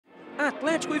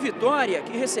Atlético e Vitória,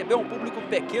 que recebeu um público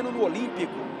pequeno no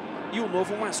Olímpico. E o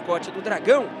novo mascote do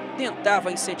Dragão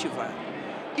tentava incentivar.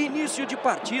 Início de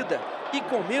partida e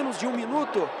com menos de 1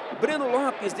 minuto, Breno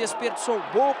Lopes desperdiçou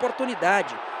boa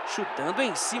oportunidade, chutando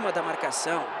em cima da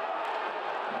marcação.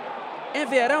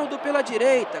 Everaldo pela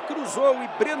direita, cruzou e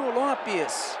Breno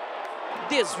Lopes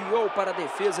desviou para a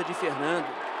defesa de Fernando.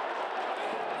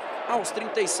 Aos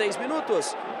 36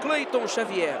 minutos, Cleiton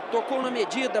Xavier tocou na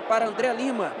medida para André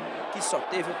Lima, que só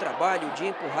teve o trabalho de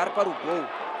empurrar para o gol.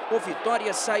 O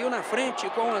Vitória saiu na frente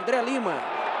com André Lima.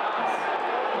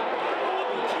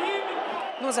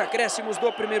 Nos acréscimos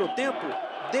do primeiro tempo,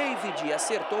 David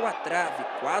acertou a trave,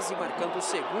 quase marcando o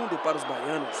segundo para os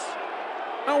baianos.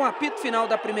 Ao apito final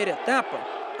da primeira etapa,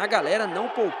 a galera não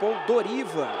poupou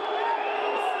Doriva,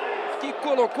 que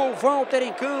colocou Walter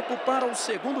em campo para o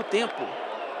segundo tempo.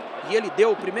 E ele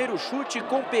deu o primeiro chute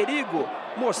com perigo,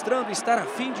 mostrando estar a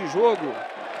fim de jogo.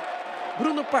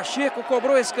 Bruno Pacheco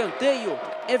cobrou escanteio,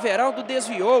 Everaldo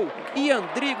desviou e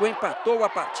Andrigo empatou a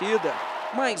partida.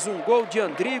 Mais um gol de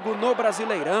Andrigo no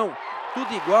Brasileirão,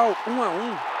 tudo igual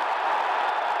 1-1.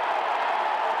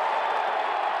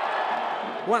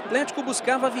 O Atlético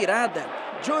buscava a virada.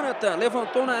 Jonathan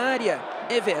levantou na área,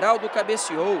 Everaldo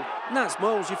cabeceou nas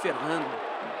mãos de Fernando.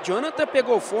 Jonathan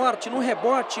pegou forte no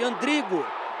rebote, Andrigo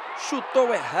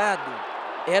chutou errado.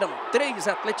 Eram 3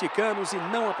 atleticanos e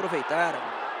não aproveitaram.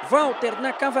 Walter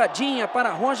na cavadinha para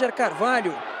Roger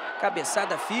Carvalho.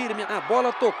 Cabeçada firme, a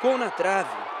bola tocou na trave.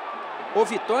 O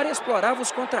Vitória explorava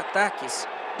os contra-ataques.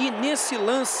 E nesse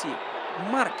lance,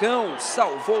 Marcão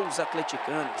salvou os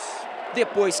atleticanos.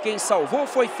 Depois quem salvou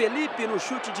foi Felipe no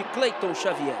chute de Cleiton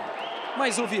Xavier.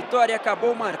 Mas o Vitória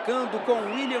acabou marcando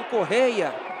com William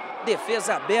Correia.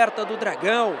 Defesa aberta do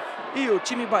Dragão. E o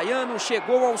time baiano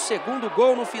chegou ao segundo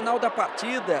gol no final da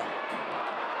partida.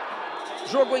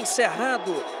 Jogo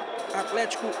encerrado.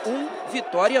 Atlético 1,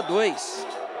 Vitória 2.